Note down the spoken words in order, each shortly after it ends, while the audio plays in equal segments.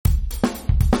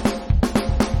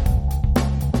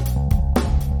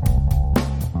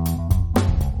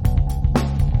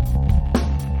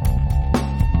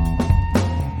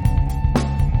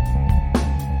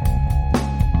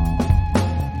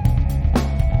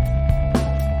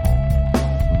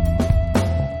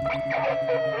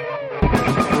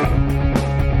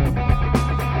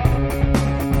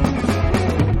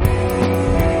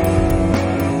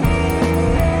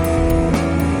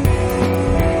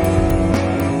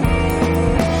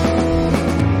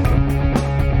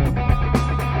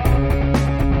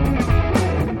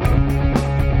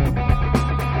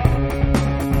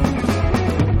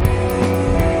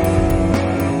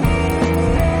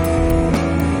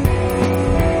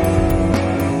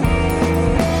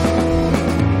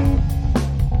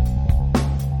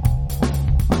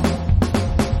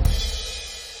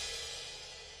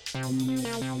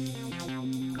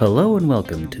Hello and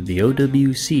welcome to the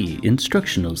OWC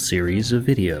instructional series of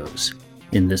videos.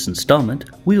 In this installment,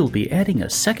 we will be adding a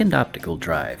second optical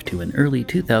drive to an early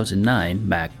 2009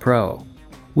 Mac Pro.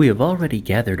 We have already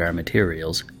gathered our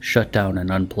materials, shut down and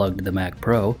unplugged the Mac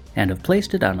Pro, and have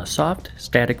placed it on a soft,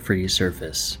 static-free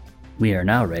surface. We are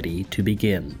now ready to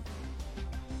begin.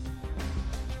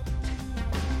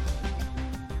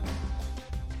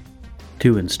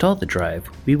 To install the drive,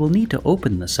 we will need to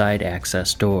open the side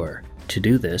access door. To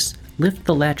do this, lift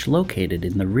the latch located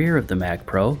in the rear of the Mac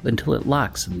Pro until it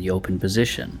locks in the open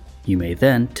position. You may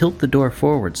then tilt the door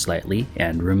forward slightly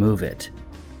and remove it.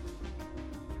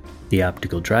 The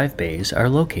optical drive bays are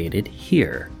located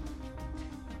here.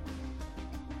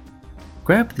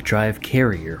 Grab the drive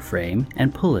carrier frame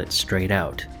and pull it straight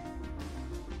out.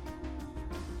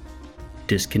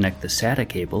 Disconnect the SATA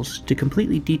cables to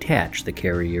completely detach the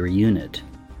carrier unit.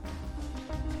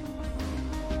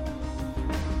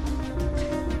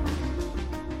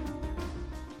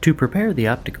 To prepare the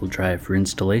optical drive for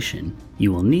installation,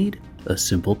 you will need a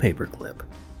simple paperclip.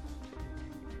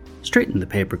 Straighten the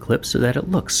paperclip so that it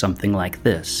looks something like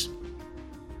this.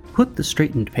 Put the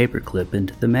straightened paperclip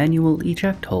into the manual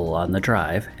eject hole on the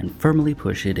drive and firmly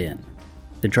push it in.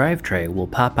 The drive tray will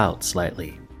pop out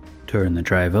slightly. Turn the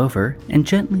drive over and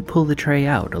gently pull the tray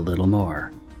out a little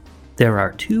more. There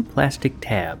are two plastic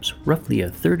tabs roughly a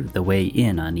third of the way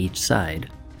in on each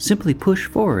side. Simply push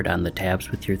forward on the tabs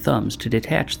with your thumbs to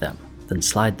detach them, then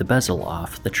slide the bezel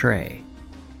off the tray.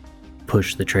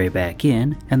 Push the tray back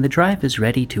in and the drive is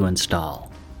ready to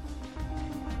install.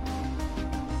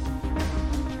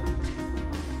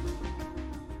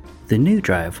 The new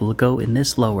drive will go in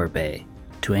this lower bay.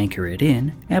 To anchor it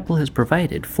in, Apple has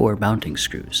provided 4 mounting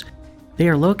screws. They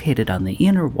are located on the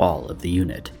inner wall of the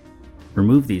unit.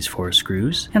 Remove these 4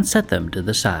 screws and set them to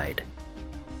the side.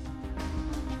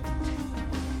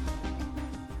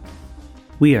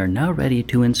 We are now ready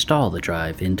to install the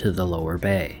drive into the lower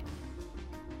bay.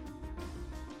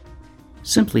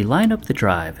 Simply line up the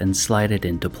drive and slide it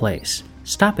into place,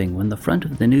 stopping when the front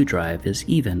of the new drive is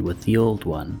even with the old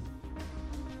one.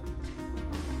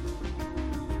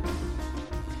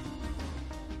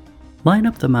 Line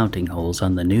up the mounting holes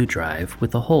on the new drive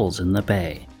with the holes in the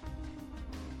bay.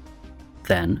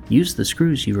 Then, use the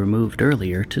screws you removed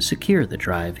earlier to secure the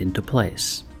drive into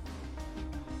place.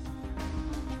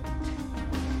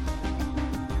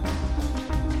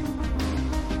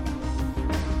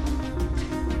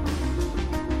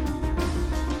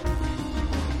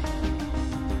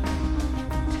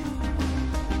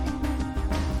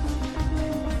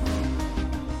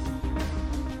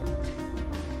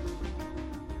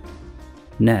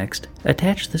 Next,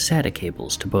 attach the SATA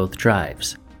cables to both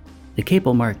drives. The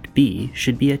cable marked B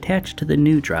should be attached to the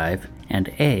new drive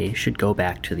and A should go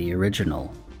back to the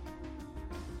original.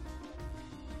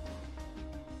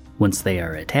 Once they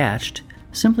are attached,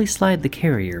 simply slide the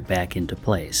carrier back into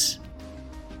place.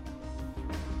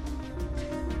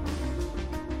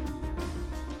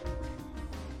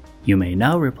 You may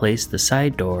now replace the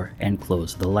side door and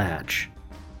close the latch.